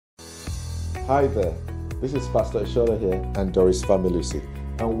Hi there, this is Pastor Ishola here and Doris Familusi,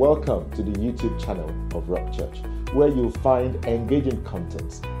 and welcome to the YouTube channel of ROCKChurch, where you'll find engaging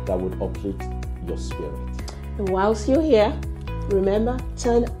contents that would uplift your spirit. And whilst you're here, remember,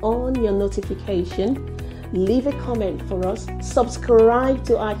 turn on your notification, leave a comment for us, subscribe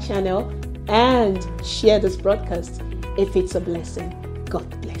to our channel, and share this broadcast if it's a blessing.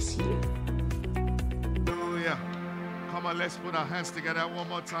 God bless you. Hallelujah. Come on, let's put our hands together one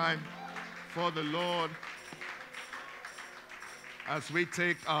more time for the Lord. As we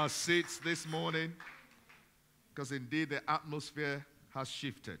take our seats this morning, because indeed the atmosphere has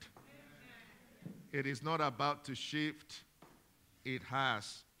shifted. It is not about to shift, it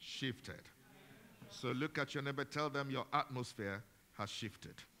has shifted. So look at your neighbor, tell them your atmosphere has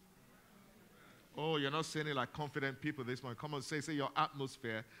shifted. Oh, you're not saying it like confident people this morning. Come on, say your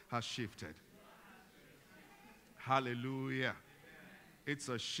atmosphere has shifted. Hallelujah. It's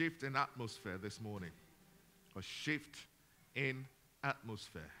a shift in atmosphere this morning. A shift in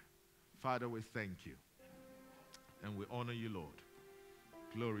atmosphere. Father, we thank you. And we honor you, Lord.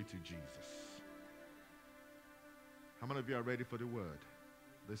 Glory to Jesus. How many of you are ready for the word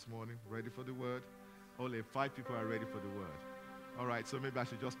this morning? Ready for the word? Only 5 people are ready for the word. All right, so maybe I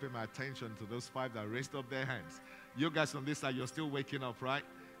should just pay my attention to those 5 that raised up their hands. You guys on this side, you're still waking up, right?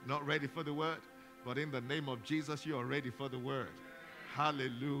 Not ready for the word? But in the name of Jesus, you are ready for the word.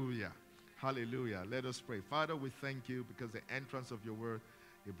 Hallelujah. Hallelujah. Let us pray. Father, we thank you because the entrance of your word,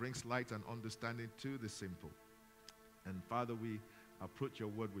 it brings light and understanding to the simple. And Father, we approach your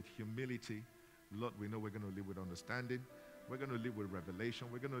word with humility. Lord, we know we're going to live with understanding. We're going to live with revelation.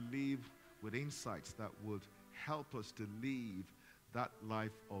 We're going to live with insights that would help us to live that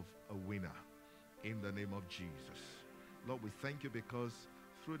life of a winner in the name of Jesus. Lord, we thank you because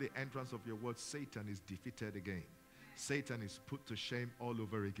through the entrance of your word, Satan is defeated again. Satan is put to shame all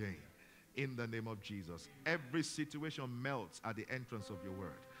over again in the name of Jesus. Every situation melts at the entrance of your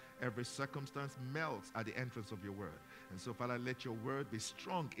word. Every circumstance melts at the entrance of your word. And so, Father, let your word be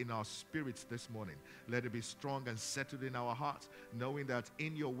strong in our spirits this morning. Let it be strong and settled in our hearts, knowing that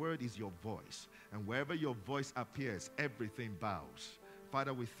in your word is your voice. And wherever your voice appears, everything bows.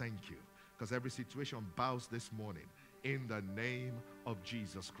 Father, we thank you because every situation bows this morning in the name of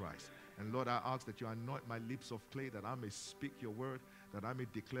Jesus Christ. And Lord, I ask that you anoint my lips of clay, that I may speak your word, that I may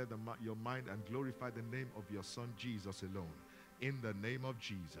declare your mind and glorify the name of your Son, Jesus alone. In the name of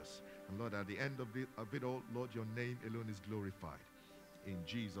Jesus. And Lord, at the end of it all, Lord, your name alone is glorified. In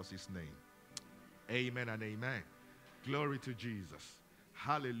Jesus' name. Amen and amen. Glory to Jesus.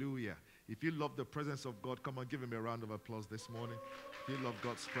 Hallelujah. If you love the presence of God, come on, give him a round of applause this morning. If you love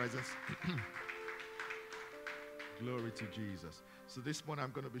God's presence. Glory to Jesus. So this morning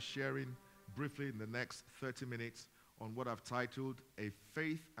I'm going to be sharing briefly in the next 30 minutes on what I've titled A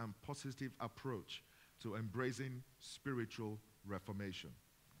Faith and Positive Approach to Embracing Spiritual Reformation.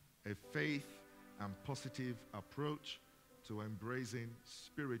 A faith and positive approach to embracing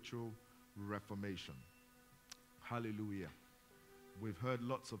spiritual reformation. Hallelujah. We've heard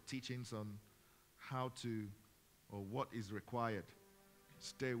lots of teachings on how to, or what is required.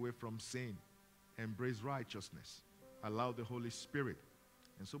 Stay away from sin. Embrace righteousness. Allow the Holy Spirit.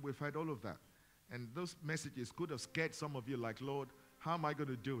 And so we've heard all of that. And those messages could have scared some of you like, Lord, how am I going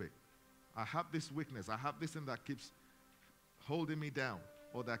to do it? I have this weakness. I have this thing that keeps holding me down,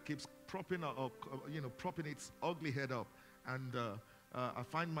 or that keeps propping its ugly head up. And I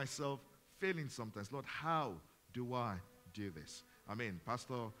find myself failing sometimes. Lord, how do I do this? I mean,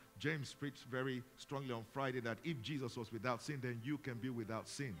 Pastor James preached very strongly on Friday that if Jesus was without sin, then you can be without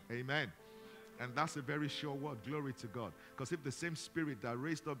sin. Amen. And that's a very sure word. Glory to God. Because if the same spirit that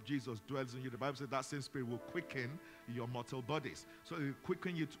raised up Jesus dwells in you, the Bible says that same spirit will quicken your mortal bodies. So it will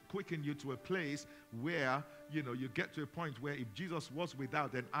quicken you to a place where, you get to a point where if Jesus was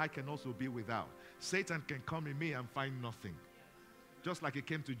without, then I can also be without. Satan can come in me and find nothing. Just like he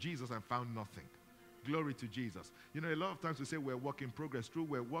came to Jesus and found nothing. Glory to Jesus. A lot of times we say we're work in progress. True,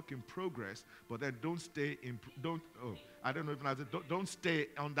 we're work in progress, but then don't stay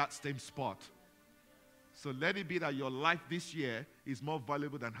on that same spot. So let it be that your life this year is more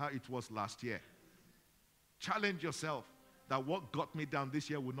valuable than how it was last year. Challenge yourself that what got me down this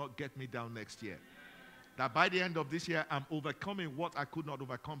year will not get me down next year. That by the end of this year, I'm overcoming what I could not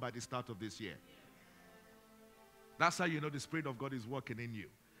overcome by the start of this year. That's how you know the Spirit of God is working in you.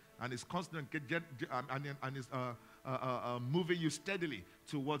 And it's constantly moving you steadily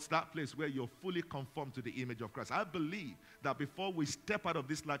towards that place where you're fully conformed to the image of Christ. I believe that before we step out of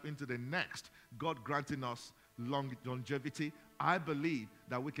this life into the next, God granting us longevity, I believe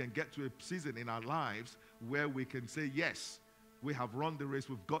that we can get to a season in our lives where we can say, yes, we have run the race,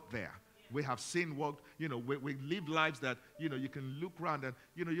 we've got there. We have sinned, walked, we live lives that, you can look around and,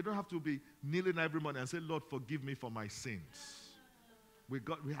 you don't have to be kneeling every morning and say, Lord, forgive me for my sins. We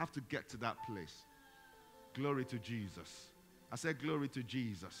have to get to that place. Glory to Jesus. I said glory to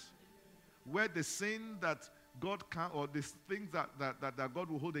Jesus. Where the sin that God can, or the things that God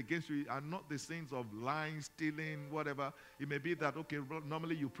will hold against you are not the sins of lying, stealing, whatever. It may be that, okay,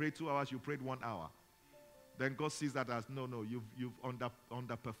 normally you pray 2 hours, you prayed 1 hour. Then God sees that as, no, you've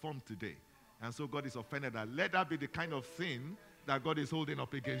underperformed today. And so God is offended. That let that be the kind of thing that God is holding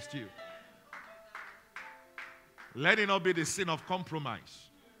up against you. Let it not be the sin of compromise.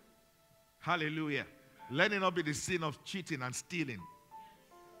 Hallelujah. Let it not be the sin of cheating and stealing.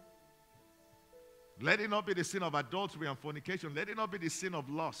 Let it not be the sin of adultery and fornication. Let it not be the sin of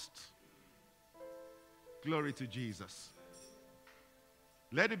lust. Glory to Jesus.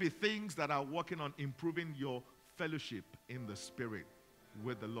 Let it be things that are working on improving your fellowship in the Spirit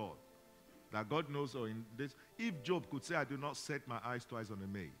with the Lord. That God knows, in this, if Job could say, I do not set my eyes twice on a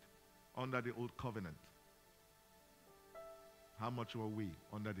maid under the old covenant, how much were we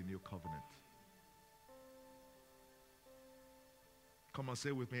under the new covenant? Come on,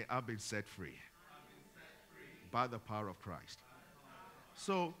 say with me, I've been set free by the power of Christ.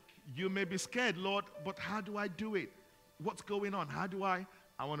 So you may be scared, Lord, but how do I do it? What's going on? How do I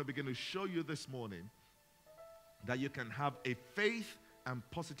want to begin to show you this morning that you can have a faith and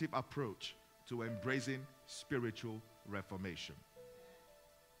positive approach to embracing spiritual reformation.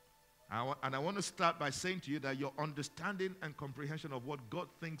 And I want to start by saying to you that your understanding and comprehension of what God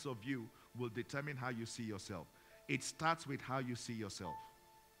thinks of you will determine how you see yourself. It starts with how you see yourself.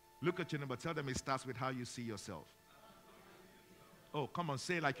 Look at your neighbor. Tell them it starts with how you see yourself. Oh, come on,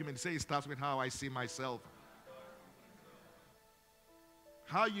 say it like you mean. Say it starts with how I see myself.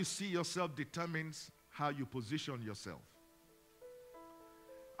 How you see yourself determines how you position yourself.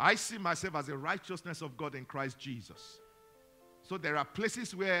 I see myself as the righteousness of God in Christ Jesus. So there are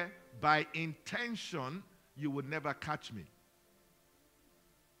places where by intention you would never catch me.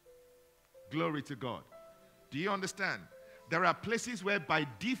 Glory to God. Do you understand? There are places where by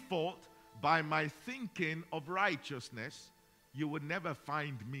default, by my thinking of righteousness, you would never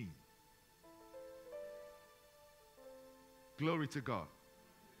find me. Glory to God.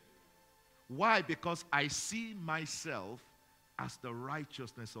 Why? Because I see myself as the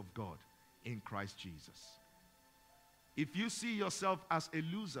righteousness of God in Christ Jesus. If you see yourself as a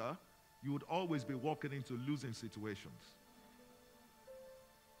loser, you would always be walking into losing situations.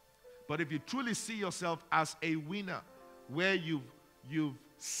 But if you truly see yourself as a winner, where you've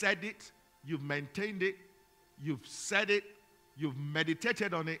said it, you've maintained it, you've said it, you've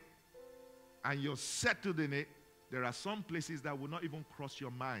meditated on it, and you're settled in it, there are some places that will not even cross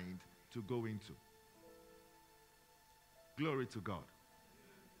your mind to go into. Glory to God.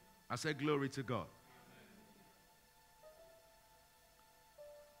 I said glory to God.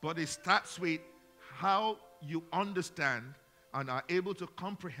 But it starts with how you understand and are able to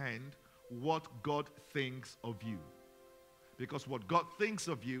comprehend what God thinks of you. Because what God thinks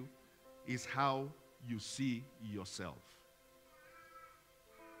of you is how you see yourself.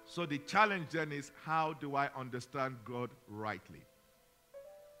 So the challenge then is, how do I understand God rightly?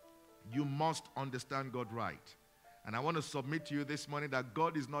 You must understand God right. And I want to submit to you this morning that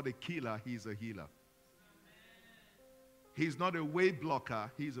God is not a killer, He's a healer. He's not a way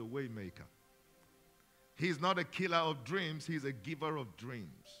blocker, He's a way maker. He's not a killer of dreams, He's a giver of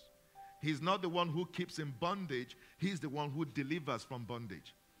dreams. He's not the one who keeps in bondage, He's the one who delivers from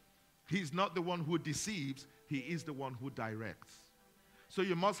bondage. He's not the one who deceives, He is the one who directs. So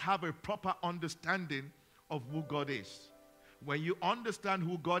you must have a proper understanding of who God is. When you understand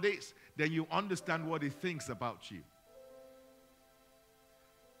who God is, then you understand what He thinks about you.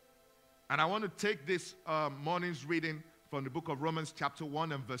 And I want to take this morning's reading from the book of Romans chapter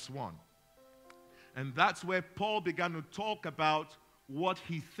 1 and verse 1. And that's where Paul began to talk about what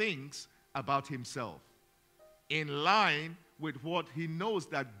he thinks about himself, in line with what he knows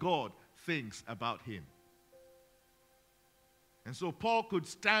that God thinks about him. And so Paul could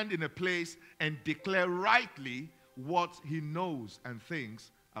stand in a place and declare rightly what he knows and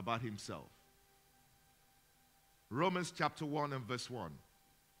thinks about himself. Romans chapter 1 and verse 1.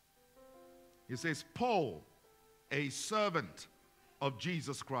 He says, Paul, a servant of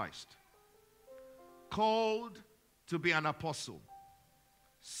Jesus Christ, called to be an apostle,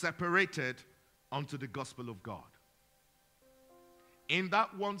 separated unto the gospel of God. In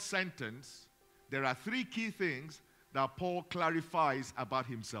that one sentence, there are three key things that Paul clarifies about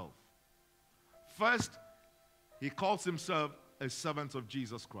himself. First, he calls himself a servant of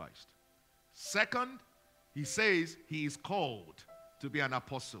Jesus Christ. Second, he says he is called to be an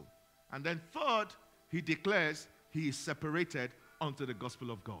apostle. And then third, he declares he is separated unto the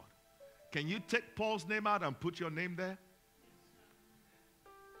gospel of God. Can you take Paul's name out and put your name there?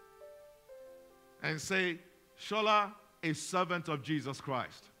 And say, Ishola, a servant of Jesus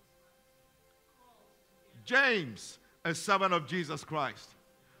Christ. James, a servant of Jesus Christ.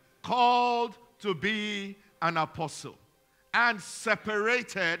 Called to be an apostle. And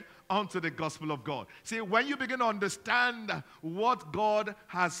separated unto the gospel of God. See, when you begin to understand what God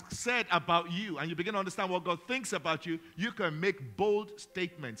has said about you, and you begin to understand what God thinks about you, you can make bold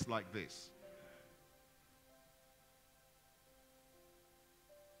statements like this.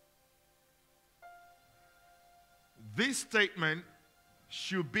 This statement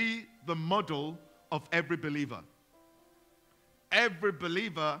should be the model of every believer. Every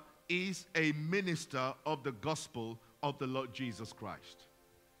believer is a minister of the gospel of the Lord Jesus Christ.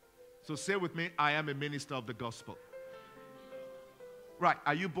 So say with me, I am a minister of the gospel. Right,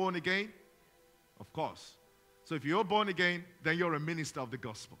 are you born again? Of course. So if you're born again, then you're a minister of the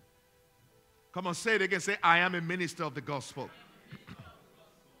gospel. Come on, say it again. Say, I am a minister of the gospel.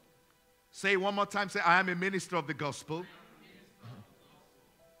 Say it one more time. Say, I am a minister of the gospel.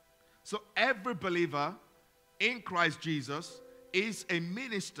 So every believer in Christ Jesus is a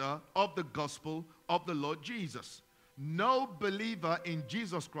minister of the gospel of the Lord Jesus. No believer in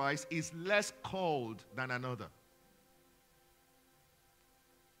Jesus Christ is less called than another.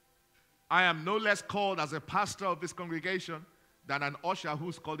 I am no less called as a pastor of this congregation than an usher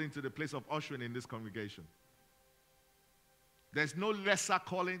who's called into the place of ushering in this congregation. There's no lesser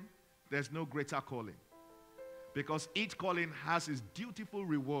calling. There's no greater calling. Because each calling has its dutiful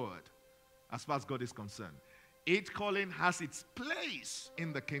reward as far as God is concerned. Each calling has its place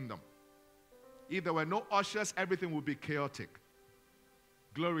in the kingdom. If there were no ushers, everything would be chaotic.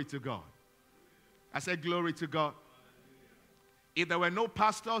 Glory to God. I said glory to God. If there were no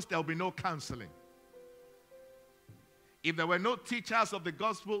pastors, there will be no counseling. If there were no teachers of the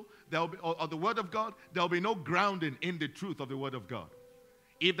gospel or the word of God, there will be no grounding in the truth of the word of God.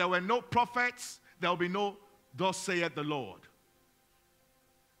 If there were no prophets, there will be no thus saith the Lord.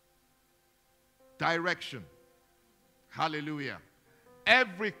 Direction. Hallelujah.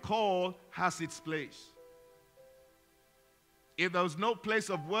 Every call has its place. If there was no place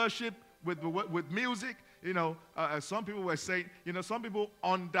of worship with music, some people were saying, some people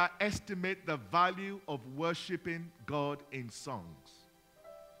underestimate the value of worshiping God in songs.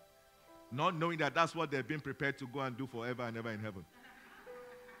 Not knowing that that's what they've been prepared to go and do forever and ever in heaven.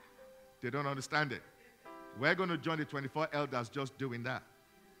 They don't understand it. We're going to join the 24 elders just doing that.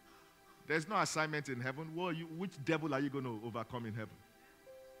 There's no assignment in heaven. Which devil are you going to overcome in heaven?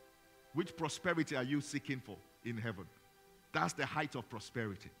 Which prosperity are you seeking for in heaven? That's the height of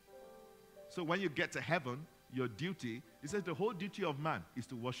prosperity. So when you get to heaven, your duty, it says the whole duty of man is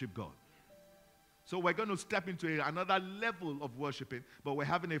to worship God. So we're going to step into another level of worshiping, but we're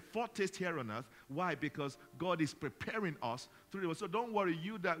having a foretaste here on earth. Why? Because God is preparing us through it. So don't worry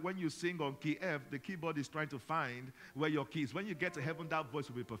that when you sing on key F, the keyboard is trying to find where your key is. When you get to heaven, that voice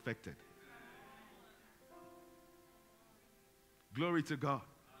will be perfected. Glory to God.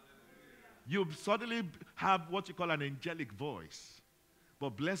 You suddenly have what you call an angelic voice.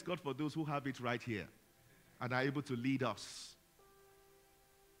 But bless God for those who have it right here and are able to lead us.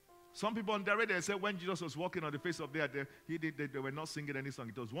 Some people on the radio say when Jesus was walking on the face of the earth, they were not singing any song.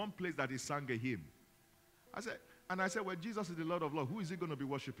 It was one place that he sang a hymn. I said, well, Jesus is the Lord of Lords. Who is he going to be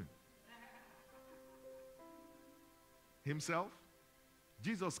worshiping? Himself?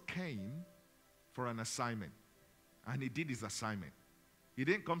 Jesus came for an assignment, and he did his assignment. He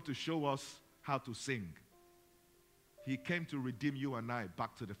didn't come to show us how to sing. He came to redeem you and I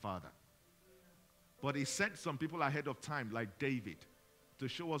back to the Father. But he sent some people ahead of time, like David, to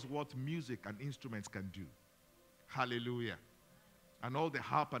show us what music and instruments can do. Hallelujah. And all the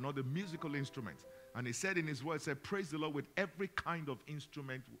harp and all the musical instruments. And he said in his word, said, praise the Lord with every kind of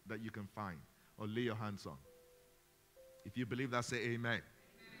instrument that you can find or lay your hands on. If you believe that, say amen.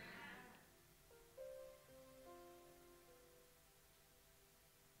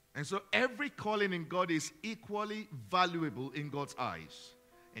 And so every calling in God is equally valuable in God's eyes.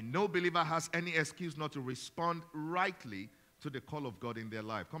 And no believer has any excuse not to respond rightly to the call of God in their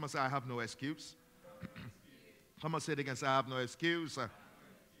life. Come on, say, I have no excuse. Come on, say it again, say, I have no excuse.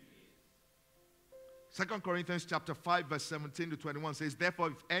 2 Corinthians chapter 5, verse 17 to 21 says, therefore,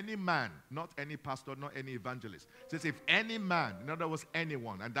 if any man, not any pastor, not any evangelist, says, if any man, in other words,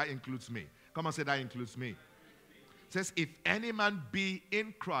 anyone, and that includes me. Come on, say, that includes me. Says, if any man be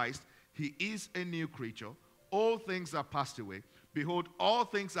in Christ, he is a new creature. All things are passed away. Behold, all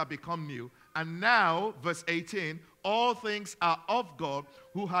things are become new. And now, verse 18, All things are of God,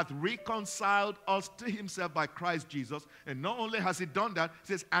 who hath reconciled us to himself by Christ Jesus. And not only has he done that, it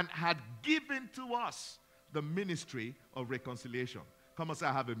says, and had given to us the ministry of reconciliation. Come on, say,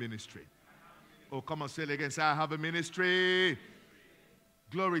 I have a ministry. Oh, come on, say it again. Say, I have a ministry.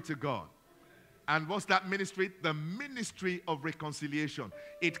 Glory to God. And what's that ministry? The ministry of reconciliation.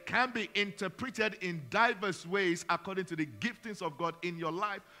 It can be interpreted in diverse ways according to the giftings of God in your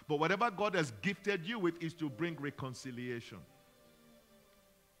life. But whatever God has gifted you with is to bring reconciliation.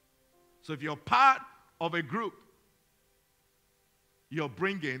 So if you're part of a group, you're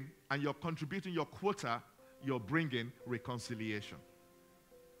bringing and you're contributing your quota, you're bringing reconciliation.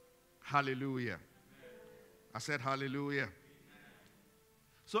 Hallelujah. I said hallelujah.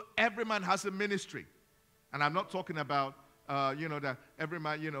 So every man has a ministry. And I'm not talking about, that every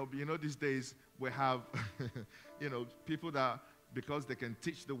man, these days we have, people that, because they can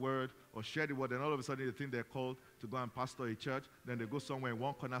teach the word or share the word, and all of a sudden they think they're called to go and pastor a church. Then they go somewhere in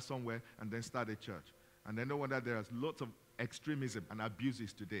one corner somewhere and then start a church. And then no wonder there's lots of extremism and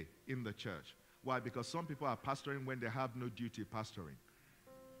abuses today in the church. Why? Because some people are pastoring when they have no duty pastoring.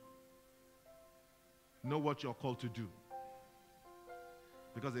 Know what you're called to do.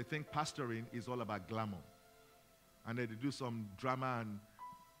 Because they think pastoring is all about glamour. And then they do some drama and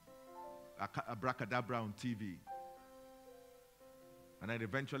abracadabra on TV. And then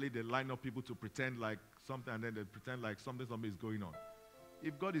eventually they line up people to pretend like something, and then they pretend like something is going on.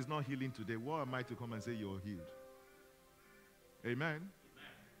 If God is not healing today, what am I to come and say you're healed? Amen? Amen.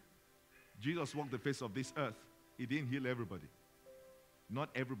 Jesus walked the face of this earth. He didn't heal everybody. Not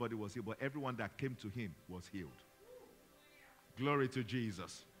everybody was healed, but everyone that came to him was healed. Glory to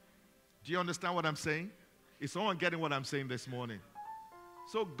Jesus. Do you understand what I'm saying? Is someone getting what I'm saying this morning?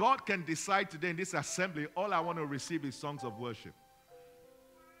 So God can decide today in this assembly, all I want to receive is songs of worship.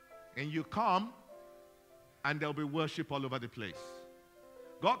 And you come, and there'll be worship all over the place.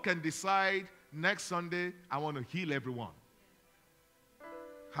 God can decide next Sunday, I want to heal everyone.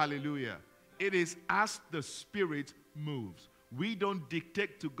 Hallelujah. It is as the Spirit moves. We don't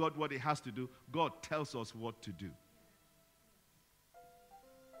dictate to God what he has to do. God tells us what to do.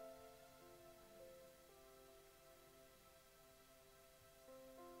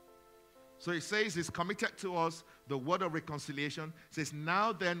 So it says he's committed to us the word of reconciliation. It says,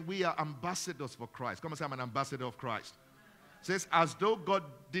 now then we are ambassadors for Christ. Come and say, I'm an ambassador of Christ. It says, as though God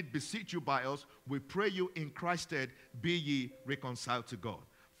did beseech you by us, we pray you in Christ's stead, be ye reconciled to God.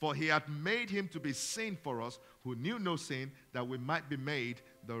 For he hath made him to be sin for us, who knew no sin, that we might be made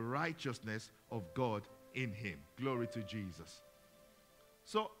the righteousness of God in him. Glory to Jesus.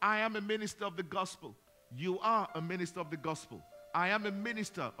 So I am a minister of the gospel. You are a minister of the gospel. I am a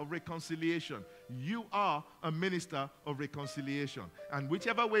minister of reconciliation. You are a minister of reconciliation. And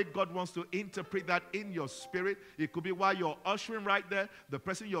whichever way God wants to interpret that in your spirit, it could be while you're ushering right there, the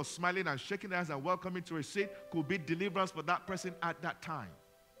person you're smiling and shaking their hands and welcoming to a seat could be deliverance for that person at that time.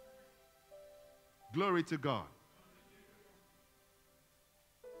 Glory to God.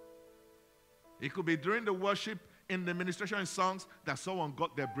 It could be during the worship, in the ministration and songs, that someone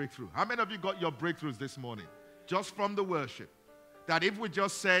got their breakthrough. How many of you got your breakthroughs this morning? Just from the worship. That if we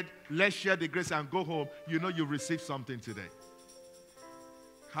just said, let's share the grace and go home, you know you received something today.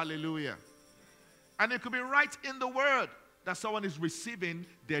 Hallelujah. And it could be right in the word that someone is receiving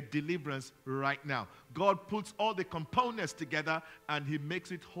their deliverance right now. God puts all the components together and he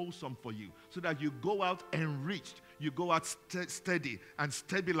makes it wholesome for you so that you go out enriched, you go out steady and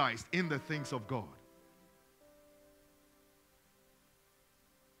stabilized in the things of God.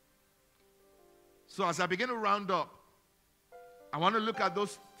 So as I begin to round up, I want to look at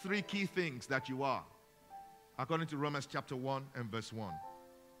those three key things that you are. According to Romans chapter 1 and verse 1. It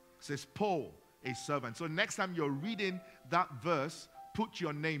says, Paul, a servant. So next time you're reading that verse, put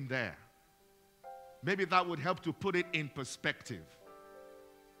your name there. Maybe that would help to put it in perspective.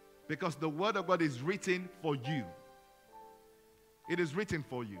 Because the word of God is written for you. It is written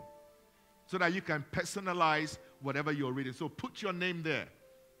for you. So that you can personalize whatever you're reading. So put your name there.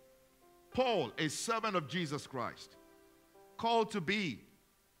 Paul, a servant of Jesus Christ. Called to be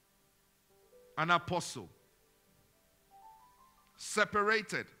an apostle,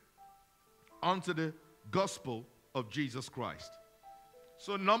 separated unto the gospel of Jesus Christ.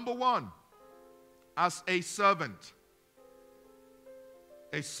 So number one, as a servant,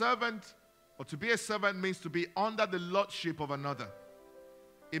 or to be a servant means to be under the lordship of another.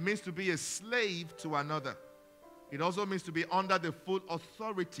 It means to be a slave to another. It also means to be under the full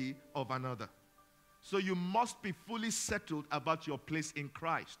authority of another. So you must be fully settled about your place in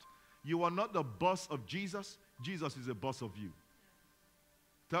Christ. You are not the boss of Jesus. Jesus is the boss of you.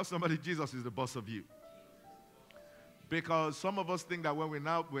 Tell somebody Jesus is the boss of you. Because some of us think that when we're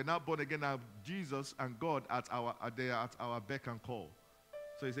now born again, now Jesus and God they are at our beck and call.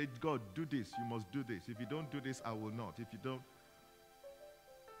 So he said, God, do this. You must do this. If you don't do this, I will not. If you don't,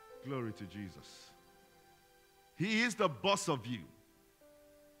 glory to Jesus. He is the boss of you.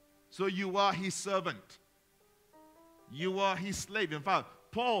 So you are his servant. You are his slave. In fact,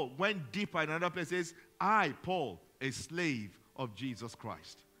 Paul went deeper in another place. He says, I, Paul, a slave of Jesus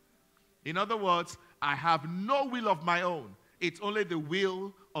Christ. In other words, I have no will of my own. It's only the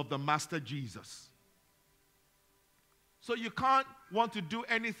will of the Master Jesus. So you can't want to do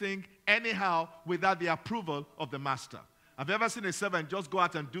anything anyhow without the approval of the Master. Have you ever seen a servant just go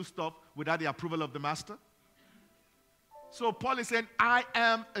out and do stuff without the approval of the Master? So Paul is saying, I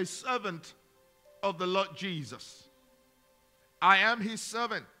am a servant of the Lord Jesus. I am his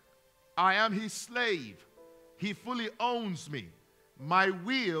servant. I am his slave. He fully owns me. My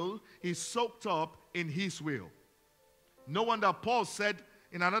will is soaked up in his will. No wonder Paul said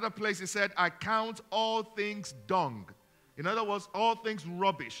in another place, he said, I count all things dung. In other words, all things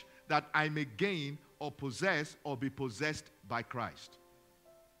rubbish, that I may gain or possess or be possessed by Christ.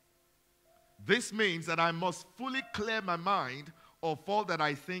 This means that I must fully clear my mind of all that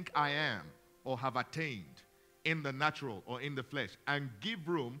I think I am or have attained in the natural or in the flesh, and give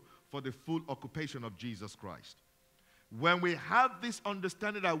room for the full occupation of Jesus Christ. When we have this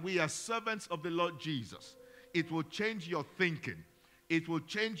understanding that we are servants of the Lord Jesus, it will change your thinking. It will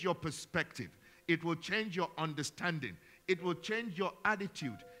change your perspective. It will change your understanding. It will change your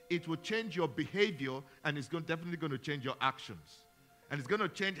attitude. It will change your behavior, and it's definitely going to change your actions. And it's going to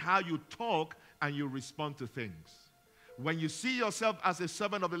change how you talk and you respond to things. When you see yourself as a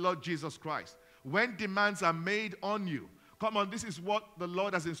servant of the Lord Jesus Christ, when demands are made on you, come on, this is what the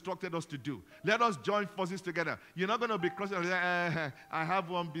Lord has instructed us to do. Let us join forces together. You're not going to be crossing and say, I have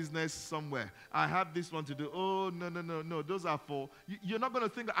one business somewhere. I have this one to do. Oh, no. Those are for... You're not going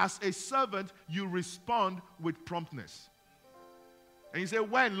to think as a servant, you respond with promptness. And you say,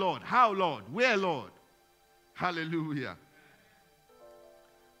 when, Lord? How, Lord? Where, Lord? Hallelujah.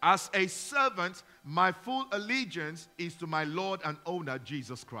 As a servant, my full allegiance is to my Lord and owner,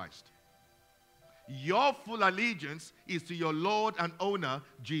 Jesus Christ. Your full allegiance is to your Lord and owner,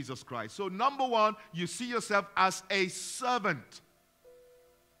 Jesus Christ. So number one, you see yourself as a servant.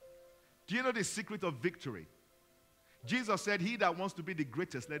 Do you know the secret of victory? Jesus said, he that wants to be the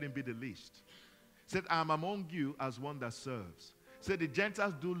greatest, let him be the least. He said, I am among you as one that serves. He said, the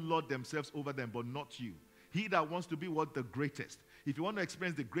Gentiles do lord themselves over them, but not you. He that wants to be what? The greatest. If you want to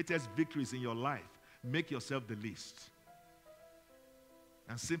experience the greatest victories in your life, make yourself the least.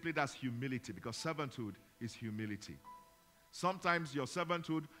 And simply that's humility, because servanthood is humility. Sometimes your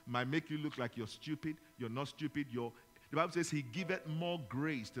servanthood might make you look like you're stupid. You're not stupid. The Bible says he giveth more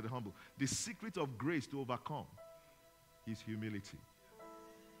grace to the humble. The secret of grace to overcome is humility.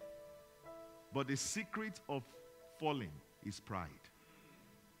 But the secret of falling is pride.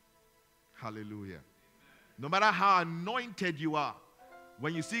 Hallelujah. No matter how anointed you are,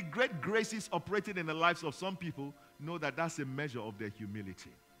 when you see great graces operating in the lives of some people, know that that's a measure of their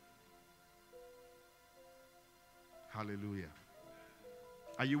humility. Hallelujah.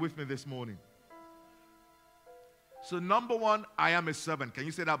 Are you with me this morning? So number one, I am a servant. Can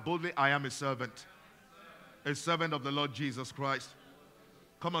you say that boldly? I am a servant. A servant of the Lord Jesus Christ.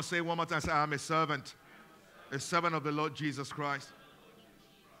 Come on, say it one more time. Say, I am a servant. A servant of the Lord Jesus Christ.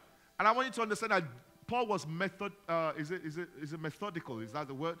 And I want you to understand that Paul was methodical, is that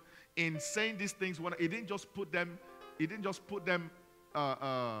the word? In saying these things, when he didn't just put them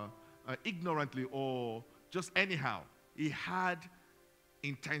ignorantly or just anyhow. He had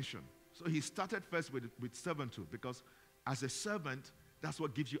intention. So he started first with servanthood, because as a servant, that's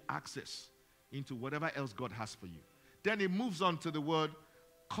what gives you access into whatever else God has for you. Then he moves on to the word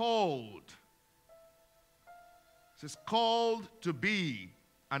called. It says called to be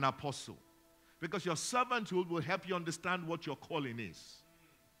an apostle. Because your servanthood will help you understand what your calling is.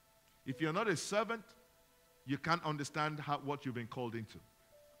 If you're not a servant, you can't understand what you've been called into,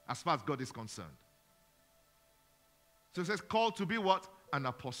 as far as God is concerned. So it says called to be what? An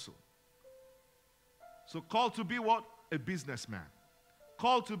apostle. So called to be what? A businessman.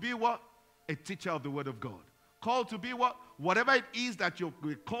 Called to be what? A teacher of the word of God. Called to be what? Whatever it is that you're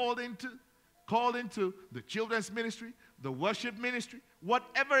called into the children's ministry, the worship ministry,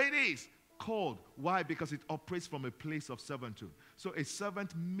 whatever it is, called. Why? Because it operates from a place of servanthood. So a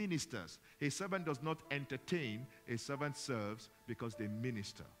servant ministers. A servant does not entertain. A servant serves because they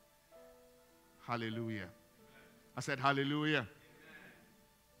minister. Hallelujah. I said hallelujah. Amen.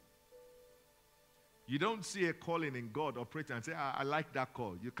 You don't see a calling in God operating and say, I like that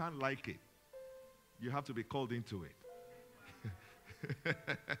call. You can't like it. You have to be called into it.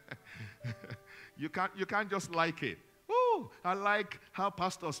 You can't just like it. Oh, I like how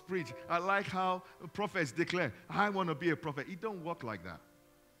pastors preach. I like how prophets declare. I want to be a prophet. It don't work like that.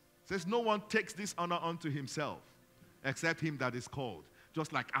 It says no one takes this honor unto himself except him that is called.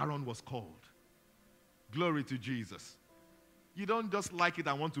 Just like Aaron was called. Glory to Jesus. You don't just like it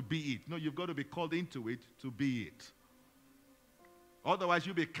and want to be it. No, you've got to be called into it to be it. Otherwise,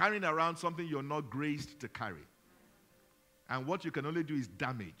 you'll be carrying around something you're not graced to carry. And what you can only do is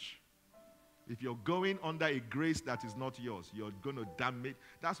damage. If you're going under a grace that is not yours, you're going to damage.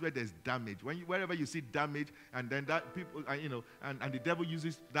 That's where there's damage. Wherever you see damage, and then that people, and the devil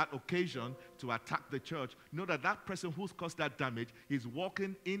uses that occasion to attack the church, know that that person who's caused that damage is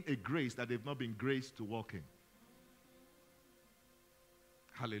walking in a grace that they've not been graced to walk in.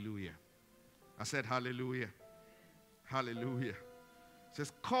 Hallelujah. I said hallelujah. Hallelujah. It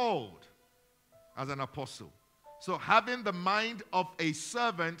says called as an apostle. So having the mind of a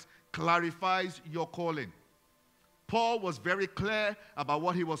servant clarifies your calling. Paul was very clear about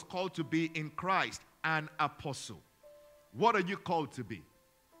what he was called to be in Christ, an apostle. What are you called to be?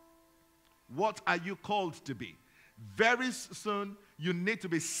 What are you called to be? Very soon, you need to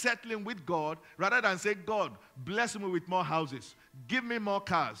be settling with God rather than say, God, bless me with more houses. Give me more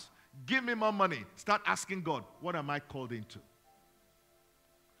cars. Give me more money. Start asking God, what am I called into?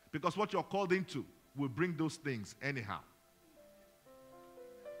 Because what you're called into will bring those things anyhow.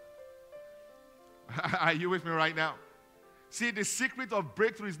 Are you with me right now? See, the secret of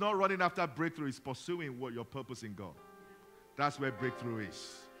breakthrough is not running after breakthrough. It's pursuing what your purpose in God. That's where breakthrough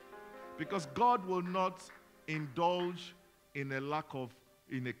is. Because God will not indulge in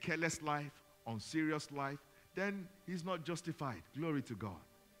a careless life, unserious life. Then he's not justified. Glory to God.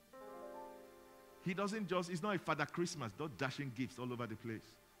 He's not a Father Christmas, not dashing gifts all over the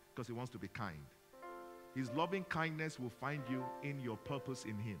place. Because he wants to be kind. His loving kindness will find you in your purpose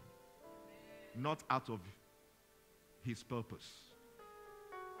in him. Not out of his purpose.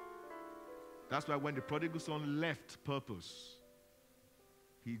 That's why when the prodigal son left purpose,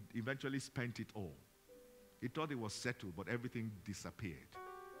 he eventually spent it all. He thought it was settled, but everything disappeared.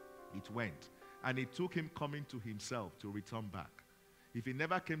 It went. And it took him coming to himself to return back. If he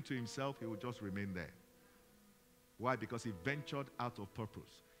never came to himself, he would just remain there. Why? Because he ventured out of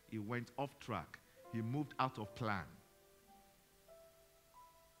purpose. He went off track. He moved out of plan.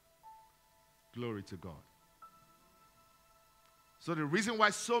 Glory to God. So the reason why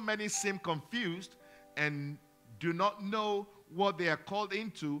so many seem confused and do not know what they are called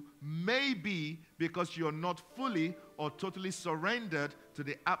into may be because you're not fully or totally surrendered to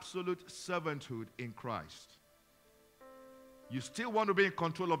the absolute servanthood in Christ. You still want to be in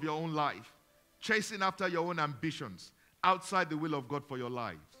control of your own life, chasing after your own ambitions outside the will of God for your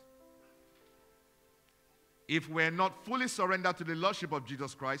lives. If we're not fully surrendered to the Lordship of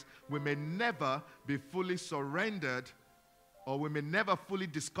Jesus Christ, we may never be fully surrendered, or we may never fully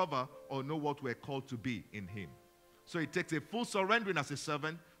discover or know what we're called to be in him. So it takes a full surrendering as a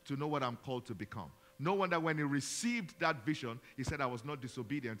servant to know what I'm called to become. No wonder when he received that vision, he said, I was not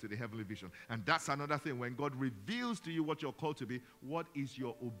disobedient to the heavenly vision. And that's another thing. When God reveals to you what you're called to be, what is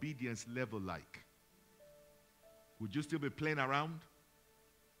your obedience level like? Would you still be playing around?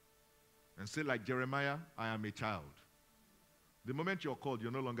 And say like Jeremiah, I am a child. The moment you're called,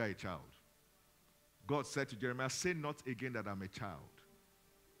 you're no longer a child. God said to Jeremiah, say not again that I'm a child.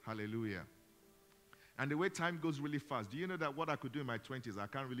 Hallelujah. And the way time goes really fast. Do you know that what I could do in my 20s, I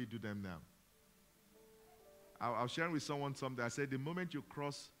can't really do them now? I was sharing with someone something. I said, the moment you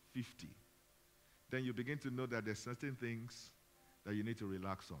cross 50, then you begin to know that there's certain things that you need to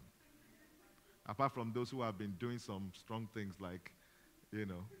relax on. Apart from those who have been doing some strong things like, they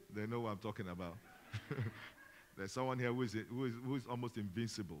know what I'm talking about. There's someone here who is almost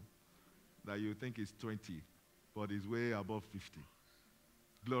invincible, that you think is 20, but is way above 50.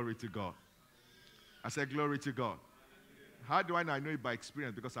 Glory to God. I said, glory to God. How do I know? I know it by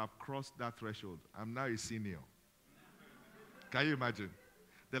experience because I've crossed that threshold. I'm now a senior. Can you imagine?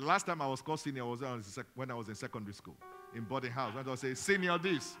 The last time I was called senior was when I was in secondary school, in boarding house. When I was saying, senior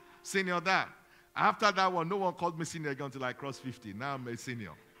this, senior that. After that one, no one called me senior again until I crossed 50. Now I'm a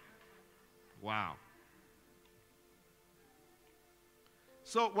senior. Wow.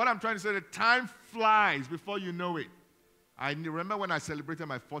 So what I'm trying to say, the time flies before you know it. I remember when I celebrated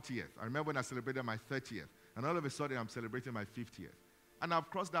my 40th. I remember when I celebrated my 30th. And all of a sudden, I'm celebrating my 50th. And I've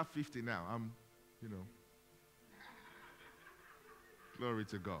crossed that 50 now. Glory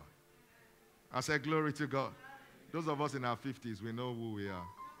to God. I said, glory to God. Those of us in our 50s, we know who we are.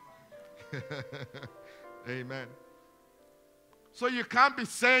 Amen. So you can't be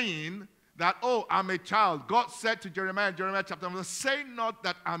saying that, oh, I'm a child. God said to Jeremiah in Jeremiah chapter 1, say not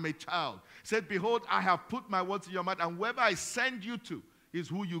that I'm a child. He said, behold, I have put my words in your mouth, and wherever I send you to is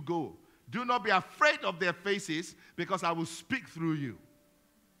who you go. Do not be afraid of their faces, because I will speak through you.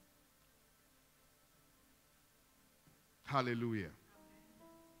 Hallelujah.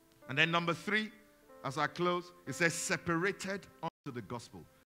 And then number 3, as I close, it says separated unto the gospel.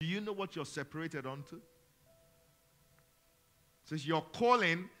 Do you know what you're separated unto? It says your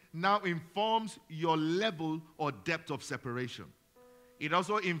calling now informs your level or depth of separation. It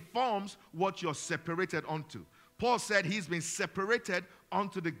also informs what you're separated onto. Paul said he's been separated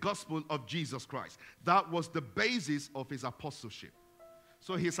unto the gospel of Jesus Christ. That was the basis of his apostleship.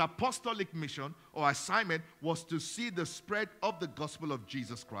 So his apostolic mission or assignment was to see the spread of the gospel of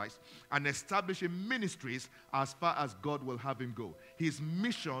Jesus Christ and establishing ministries as far as God will have him go. His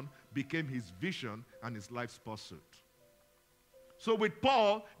mission became his vision and his life's pursuit. So with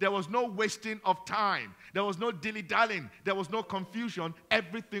Paul, there was no wasting of time. There was no dilly-dallying. There was no confusion.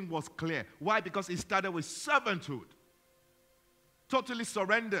 Everything was clear. Why? Because he started with servanthood. Totally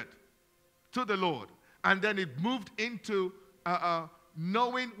surrendered to the Lord. And then it moved into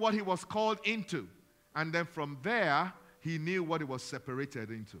knowing what he was called into. And then from there, he knew what he was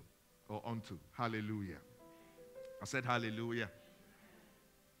separated into or onto. Hallelujah. I said hallelujah.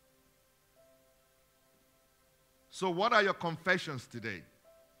 So what are your confessions today?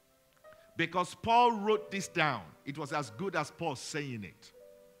 Because Paul wrote this down, it was as good as Paul saying it.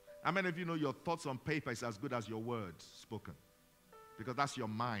 How many of you know your thoughts on paper is as good as your words spoken? Because that's your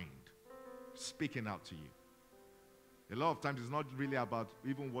mind speaking out to you. A lot of times it's not really about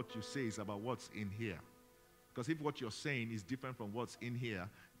even what you say, it's about what's in here. Because if what you're saying is different from what's in here,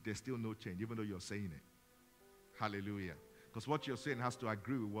 there's still no change, even though you're saying it. Hallelujah. Because what you're saying has to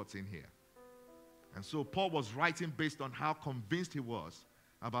agree with what's in here. And so Paul was writing based on how convinced he was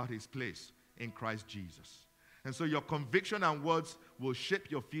about his place in Christ Jesus. And so your conviction and words will shape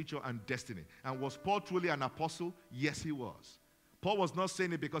your future and destiny. And was Paul truly an apostle? Yes, he was. Paul was not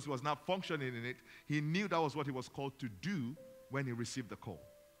saying it because he was not functioning in it. He knew that was what he was called to do when he received the call.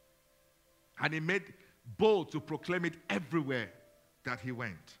 And he made bold to proclaim it everywhere that he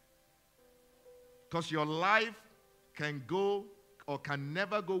went. Because your life can go or can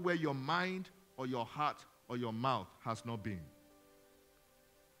never go where your mind or your heart or your mouth has not been.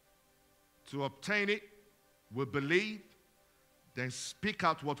 To obtain it, we believe, then speak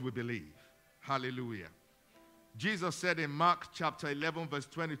out what we believe. Hallelujah. Jesus said in Mark chapter 11, verse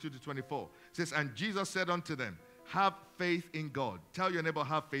 22 to 24, it says, and Jesus said unto them, have faith in God. Tell your neighbor,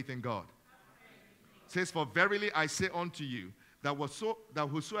 have faith in God. It says, for verily I say unto you, that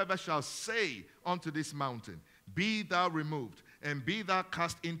whosoever shall say unto this mountain, be thou removed, and be thou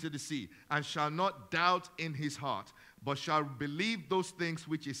cast into the sea, and shall not doubt in his heart, but shall believe those things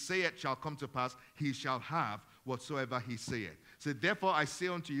which he saith shall come to pass, he shall have whatsoever he saith. So therefore I say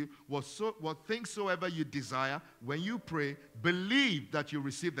unto you, what things soever you desire, when you pray, believe that you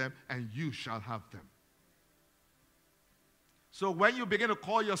receive them, and you shall have them. So when you begin to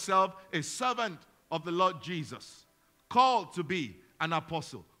call yourself a servant of the Lord Jesus, called to be an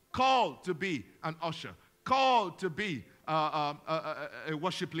apostle, called to be an usher, called to be a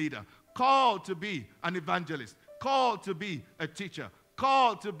worship leader, called to be an evangelist, called to be a teacher,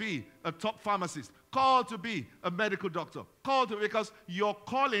 called to be a top pharmacist, called to be a medical doctor, called to, because your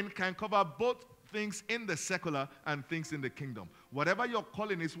calling can cover both things in the secular and things in the kingdom. Whatever your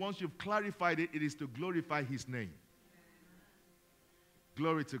calling is, once you've clarified it, it is to glorify his name.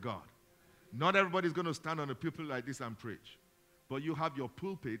 Glory to God. Not everybody's going to stand on a pulpit like this and preach, but you have your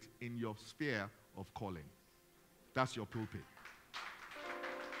pulpit in your sphere of calling. That's your pulpit.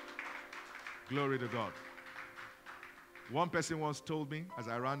 Glory to God. One person once told me, as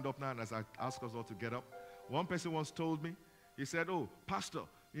I round up now and as I ask us all to get up, one person once told me, he said, oh, pastor,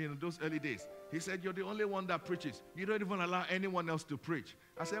 those early days, he said, you're the only one that preaches. You don't even allow anyone else to preach.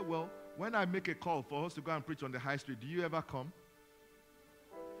 I said, well, when I make a call for us to go and preach on the high street, do you ever come?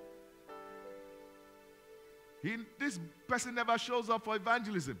 This person never shows up for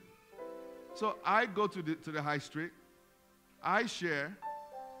evangelism. So I go to the high street, I share,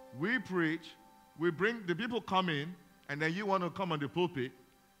 we preach, we bring, the people come in, and then you want to come on the pulpit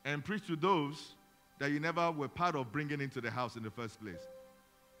and preach to those that you never were part of bringing into the house in the first place.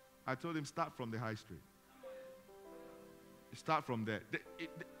 I told him, start from the high street. Start from there.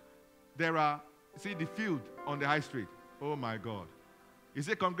 There are, see the field on the high street. Oh my God. Is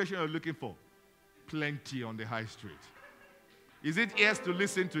it congregation you're looking for? Plenty on the high street. Is it ears to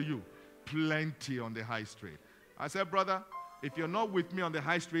listen to you? Plenty on the high street. I said, brother, if you're not with me on the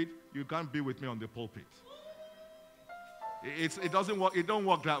high street, you can't be with me on the pulpit. It doesn't work. It don't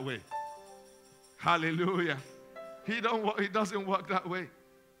work that way. Hallelujah. He doesn't work that way.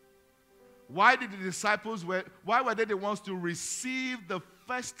 Why did the disciples, why were they the ones to receive the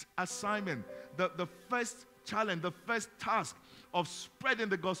first assignment, the first challenge, the first task of spreading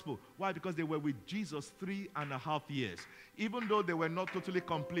the gospel? Why? Because they were with Jesus 3.5 years. Even though they were not totally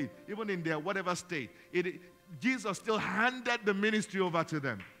complete, even in their whatever state, Jesus still handed the ministry over to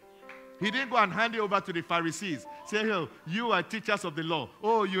them. He didn't go and hand it over to the Pharisees. Say, oh, you are teachers of the law.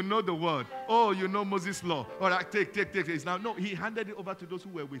 Oh, you know the word. Oh, you know Moses' law. All right, take. It's now, no, he handed it over to those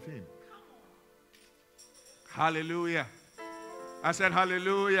who were with him. Hallelujah. I said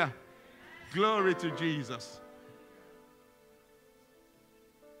hallelujah. Glory to Jesus.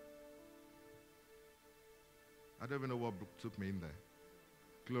 I don't even know what book took me in there.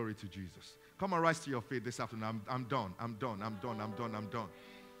 Glory to Jesus. Come on, rise to your feet this afternoon. I'm done.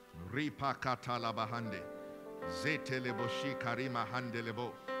 Ripa katala bahande. Zetelebo shikarima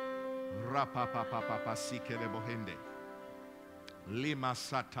handelebo. Rapa papa papa sikelebo hende. Lima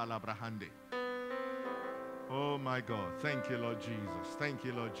satala brahande. Oh my God. Thank you, Lord Jesus. Thank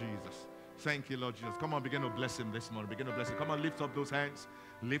you, Lord Jesus. Thank you, Lord Jesus. Come on, begin to bless him this morning. Begin to bless him. Come on, lift up those hands.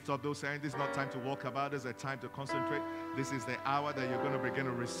 Lift up those hands. This is not time to walk about. This is a time to concentrate. This is the hour that you're going to begin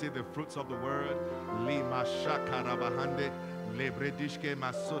to receive the fruits of the word. Lima shakarabahande. Lebredishke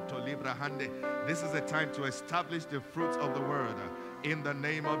masoto librahande. This is a time to establish the fruits of the word in the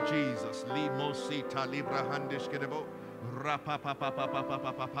name of Jesus. Limosita librahandishkedebo.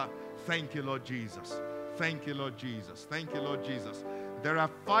 Rapapapapapapapapa. Thank you, Lord Jesus. Thank you, Lord Jesus. Thank you, Lord Jesus. There are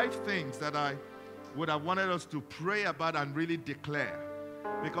 5 things that I would have wanted us to pray about and really declare.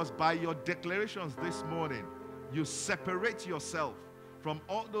 Because by your declarations this morning, you separate yourself from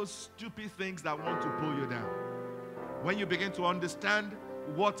all those stupid things that want to pull you down. When you begin to understand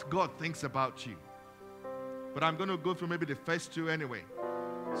what God thinks about you. But I'm going to go through maybe the first 2 anyway.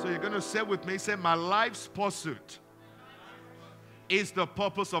 So you're going to say with me, say, my life's pursuit is the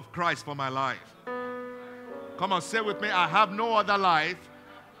purpose of Christ for my life. Come on, say with me, I have no other life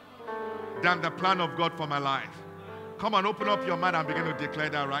than the plan of God for my life. Come on, open up your mind and begin to declare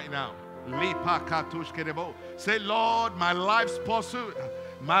that right now. Say, Lord, my life's pursuit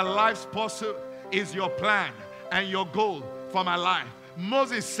is your plan and your goal for my life.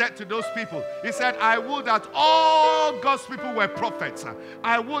 Moses said to those people, he said, I would that all God's people were prophets.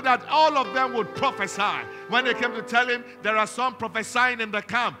 I would that all of them would prophesy. When they came to tell him, there are some prophesying in the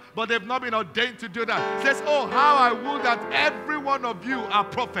camp, but they've not been ordained to do that. He says, oh, how I would that every one of you are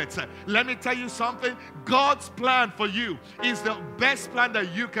prophets. Let me tell you something. God's plan for you is the best plan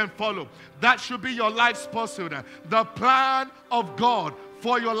that you can follow. That should be your life's pursuit. The plan of God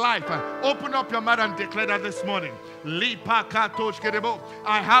for your life. Open up your mouth and declare that this morning. I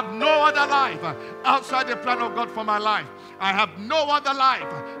have no other life outside the plan of God for my life. I have no other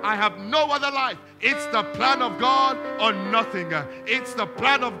life. I have no other life. It's the plan of God or nothing. It's the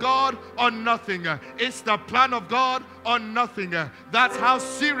plan of God or nothing. It's the plan of God or nothing. That's how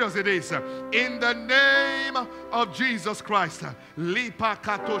serious it is. In the name of Jesus Christ.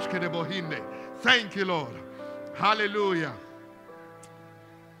 Thank you, Lord. Hallelujah.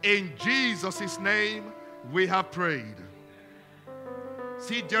 In Jesus' name we have prayed.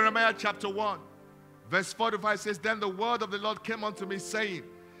 See Jeremiah chapter 1 verse 45 says, then the word of the Lord came unto me saying,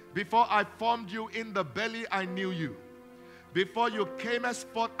 before I formed you in the belly I knew you. Before you camest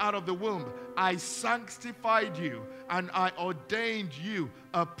forth out of the womb, I sanctified you and I ordained you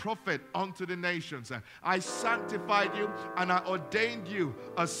a prophet unto the nations. I sanctified you and I ordained you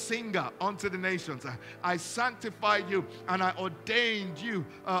a singer unto the nations. I sanctified you and I ordained you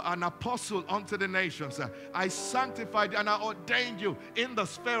an apostle unto the nations. I sanctified you and I ordained you in the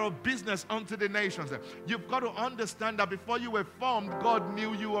sphere of business unto the nations. You've got to understand that before you were formed, God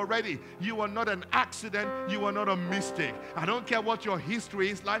knew you already. You are not an accident. You are not a mistake. I don't care what your history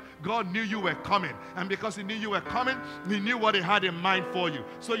is like. God knew you were coming. And because he knew you were coming, he knew what he had in mind for you.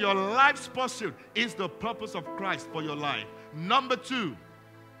 So your life's pursuit is the purpose of Christ for your life. Number 2,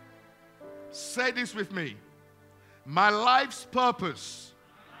 say this with me. My life's purpose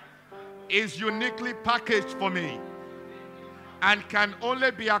is uniquely packaged for me and can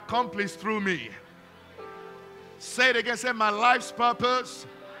only be accomplished through me. Say it again. Say, my life's purpose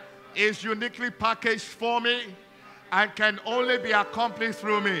is uniquely packaged for me and can only be accomplished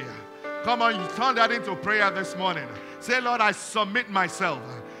through me. Come on, you turn that into prayer this morning. Say, Lord, I submit myself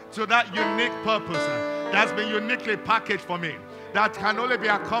to that unique purpose that's been uniquely packaged for me. that can only be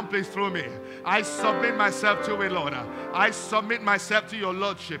accomplished through me. I submit myself to it, Lord. I submit myself to your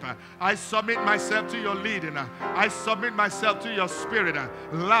lordship. I submit myself to your leading. I submit myself to your spirit.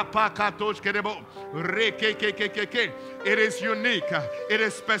 It is unique. It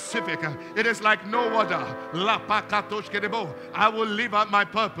is specific. It is like no other. I will live out my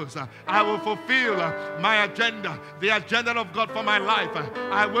purpose. I will fulfill my agenda, the agenda of God for my life.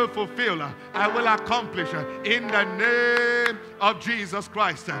 I will fulfill. I will accomplish in the name of Jesus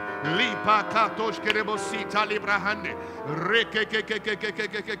Christ.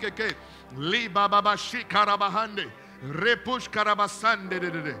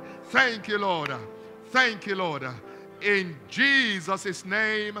 Thank you, Lord. Thank you, Lord. In Jesus'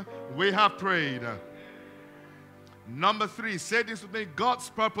 name we have prayed. Number 3, say this with me. God's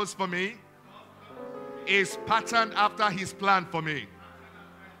purpose for me is patterned after his plan for me,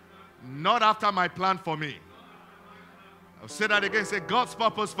 not after my plan for me. I'll say that again. Say, God's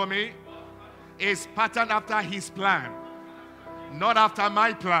purpose for me is patterned after his plan, not after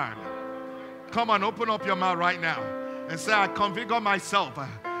my plan. Come on, open up your mouth right now and say, I configure myself.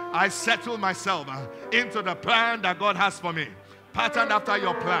 I settle myself into the plan that God has for me. Patterned after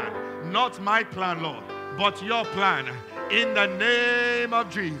your plan. Not my plan, Lord, but your plan. In the name of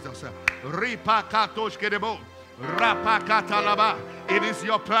Jesus. It is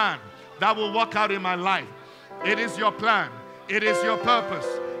your plan that will work out in my life. It is your plan. It is your purpose.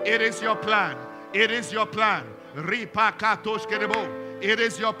 It is your plan. It is your plan. It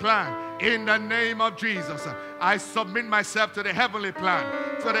is your plan. In the name of Jesus, I submit myself to the heavenly plan,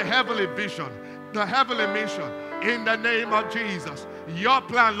 to the heavenly vision, the heavenly mission. In the name of Jesus, your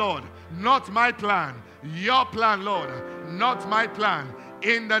plan, Lord, not my plan. Your plan, Lord, not my plan.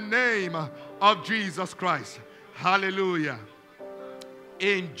 In the name of Jesus Christ. Hallelujah.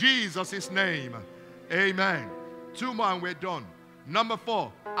 In Jesus' name, amen. 2 more and we're done. Number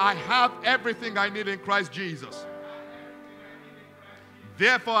 4, I have everything I need in Christ Jesus.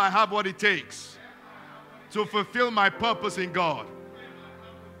 Therefore, I have what it takes to fulfill my purpose in God.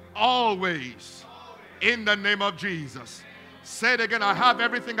 Always. In the name of Jesus. Say it again. I have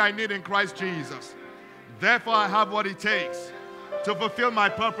everything I need in Christ Jesus. Therefore, I have what it takes to fulfill my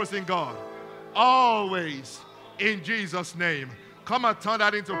purpose in God. Always. In Jesus' name. Come and turn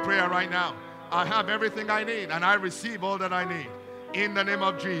that into prayer right now. I have everything I need and I receive all that I need. In the name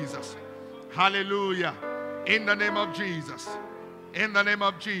of Jesus. Hallelujah. In the name of Jesus. In the name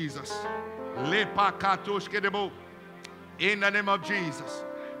of Jesus. In the name of Jesus.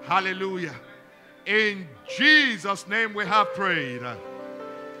 Hallelujah. In Jesus' name we have prayed.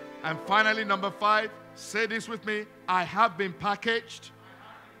 And finally, number 5, say this with me. I have been packaged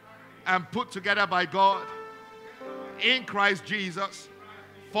and put together by God in Christ Jesus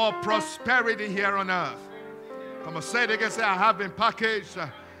for prosperity here on earth. Come on, say it again. Say, I have been packaged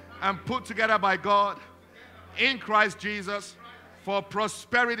and put together by God in Christ Jesus for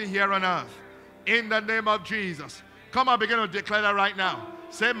prosperity here on earth. In the name of Jesus. Come on, begin to declare that right now.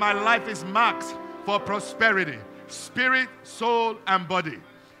 Say, my life is marked for prosperity. Spirit, soul, and body.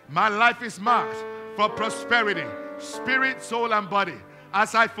 My life is marked for prosperity. Spirit, soul, and body.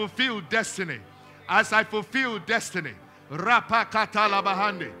 As I fulfill destiny. As I fulfill destiny.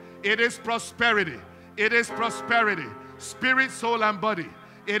 It is prosperity. It is prosperity. Spirit, soul, and body.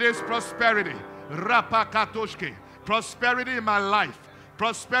 It is prosperity. Prosperity in my life.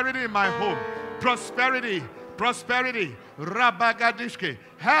 Prosperity in my home. Prosperity. Prosperity.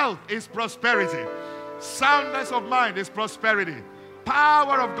 Health is prosperity. Soundness of mind is prosperity.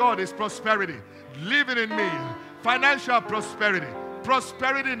 Power of God is prosperity. Living in me. Financial prosperity.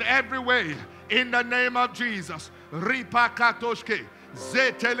 Prosperity in every way. In the name of Jesus.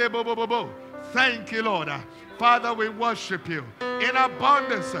 Thank you, Lord. Father, we worship you. In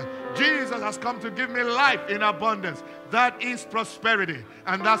abundance, Jesus has come to give me life in abundance. That is prosperity.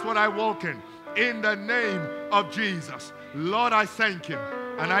 And that's what I walk in the name of Jesus. Lord, I thank you.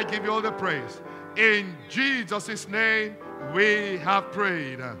 And I give you all the praise. In Jesus' name, we have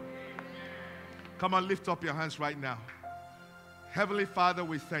prayed. Come on, lift up your hands right now. Heavenly Father,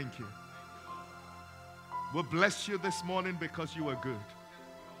 we thank you. We bless you this morning because you are good.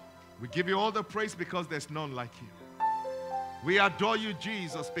 We give you all the praise because there's none like you. We adore you,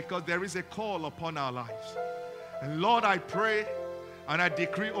 Jesus, because there is a call upon our lives. And Lord, I pray and I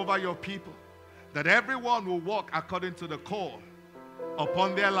decree over your people that everyone will walk according to the call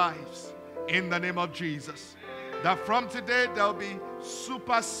upon their lives in the name of Jesus. That from today there'll be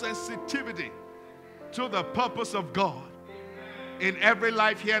super sensitivity to the purpose of God in every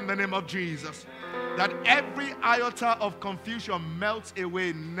life here in the name of Jesus. That every iota of confusion melts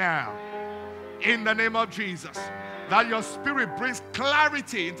away now in the name of Jesus. That your Spirit brings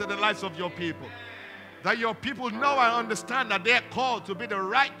clarity into the lives of your people. That your people know and understand that they are called to be the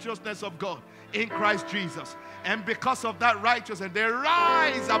righteousness of God in Christ Jesus. And because of that righteousness, they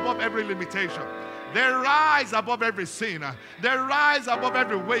rise above every limitation. They rise above every sin. They rise above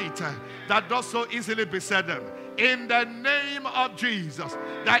every weight that does so easily beset them. In the name of Jesus,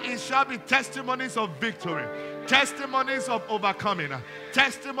 that it shall be testimonies of victory, testimonies of overcoming,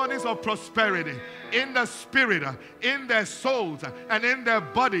 testimonies of prosperity in the spirit, in their souls, and in their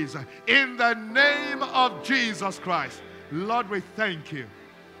bodies, in the name of Jesus Christ. Lord, we thank you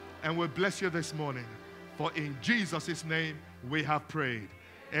and we bless you this morning, for in Jesus' name we have prayed.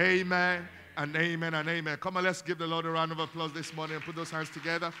 Amen and amen and amen. Come on, let's give the Lord a round of applause this morning and put those hands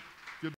together.